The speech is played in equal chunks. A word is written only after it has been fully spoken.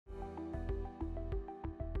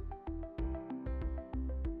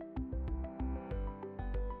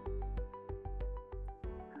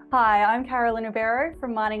Hi, I'm Carolyn Ribeiro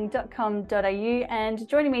from mining.com.au, and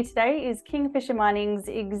joining me today is Kingfisher Mining's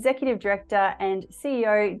Executive Director and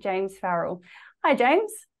CEO, James Farrell. Hi,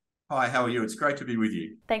 James. Hi, how are you? It's great to be with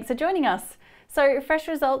you. Thanks for joining us. So, fresh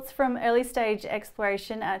results from early stage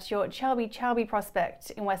exploration at your Chalby Chalby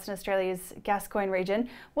prospect in Western Australia's Gascoyne region.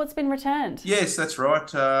 What's been returned? Yes, that's right.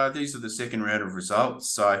 These are the second round of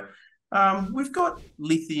results. We've got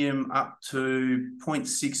lithium up to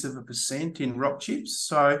 0.6% in rock chips.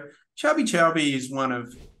 So Chalby Chalby is one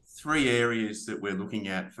of three areas that we're looking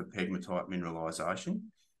at for pegmatite mineralisation.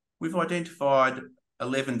 We've identified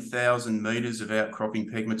 11,000 metres of outcropping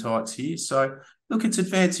pegmatites here. So look, it's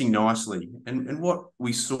advancing nicely. And what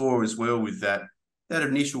we saw as well with that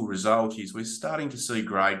initial result is we're starting to see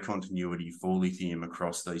grade continuity for lithium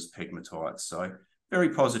across these pegmatites. So very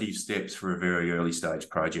positive steps for a very early stage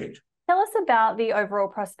project. Tell us about the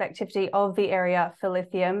overall prospectivity of the area for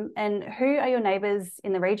lithium and who are your neighbours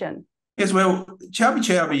in the region? Yes, well, Chalby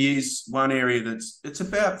Chalby is one area it's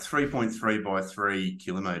about 3.3 by 3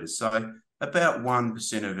 kilometres, so about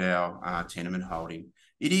 1% of our tenement holding.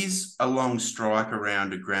 It is a long strike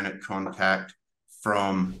around a granite contact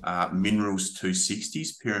from Minerals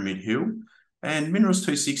 260's Pyramid Hill, and Minerals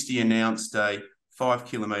 260 announced a 5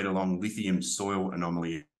 kilometre long lithium soil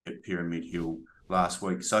anomaly at Pyramid Hill last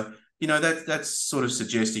week. So, you know, that's sort of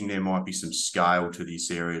suggesting there might be some scale to this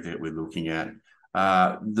area that we're looking at.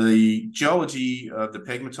 The geology of the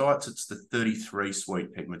pegmatites, it's the 33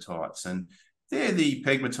 sweet pegmatites, and they're the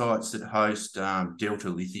pegmatites that host Delta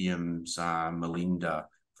Lithium's Melinda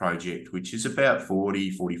project, which is about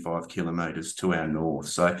 45 kilometres to our north.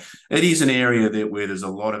 So it is an area where there's a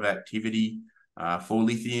lot of activity for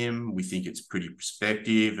lithium. We think it's pretty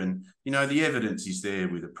prospective, and you know, the evidence is there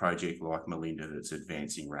with a project like Melinda that's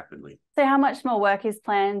advancing rapidly. So how much more work is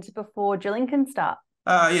planned before drilling can start?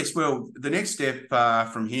 Yes, well, the next step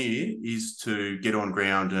from here is to get on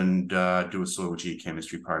ground and do a soil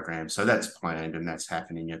geochemistry program. So that's planned and that's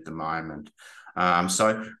happening at the moment.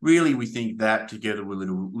 So really, we think that together with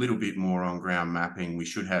a little bit more on ground mapping, we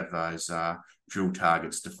should have those drill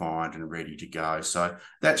targets defined and ready to go. So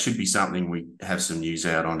that should be something we have some news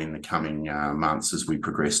out on in the coming months as we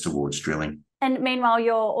progress towards drilling. And meanwhile,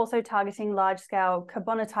 you're also targeting large-scale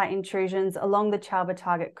carbonatite intrusions along the Chalby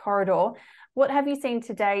target corridor. What have you seen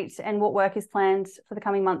to date and what work is planned for the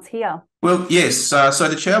coming months here? Well, yes, so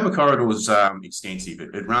the Chalby corridor is extensive.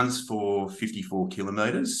 It runs for 54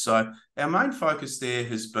 kilometres. So our main focus there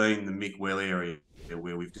has been the Mick Well area,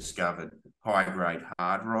 where we've discovered high-grade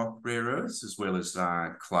hard rock rare earths as well as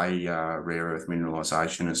clay rare earth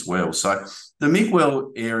mineralisation as well. So the Mick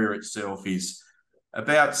Well area itself is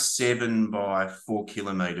about 7 by 4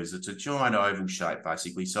 kilometres. It's a giant oval shape,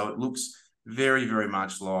 basically. So it looks very, very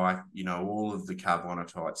much like, you know, all of the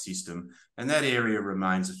carbonatite system. And that area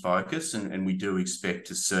remains a focus, and we do expect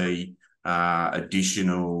to see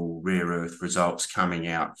additional rare earth results coming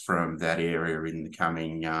out from that area in the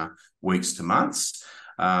coming weeks to months.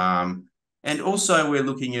 And also we're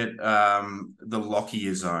looking at the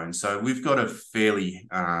Lockyer zone. So we've got a fairly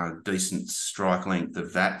decent strike length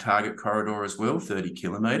of that target corridor as well, 30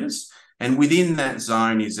 kilometres. And within that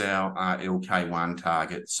zone is our LK1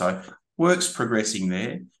 target. So work's progressing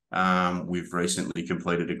there. We've recently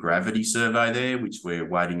completed a gravity survey there, which we're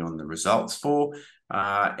waiting on the results for.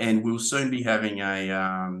 And we'll soon be having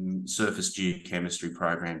a surface geochemistry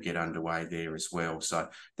program get underway there as well. So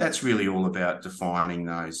that's really all about defining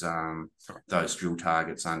those drill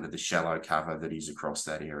targets under the shallow cover that is across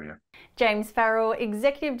that area. James Farrell,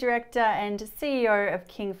 Executive Director and CEO of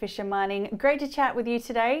Kingfisher Mining. Great to chat with you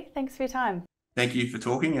today. Thanks for your time. Thank you for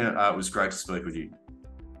talking. It was great to speak with you.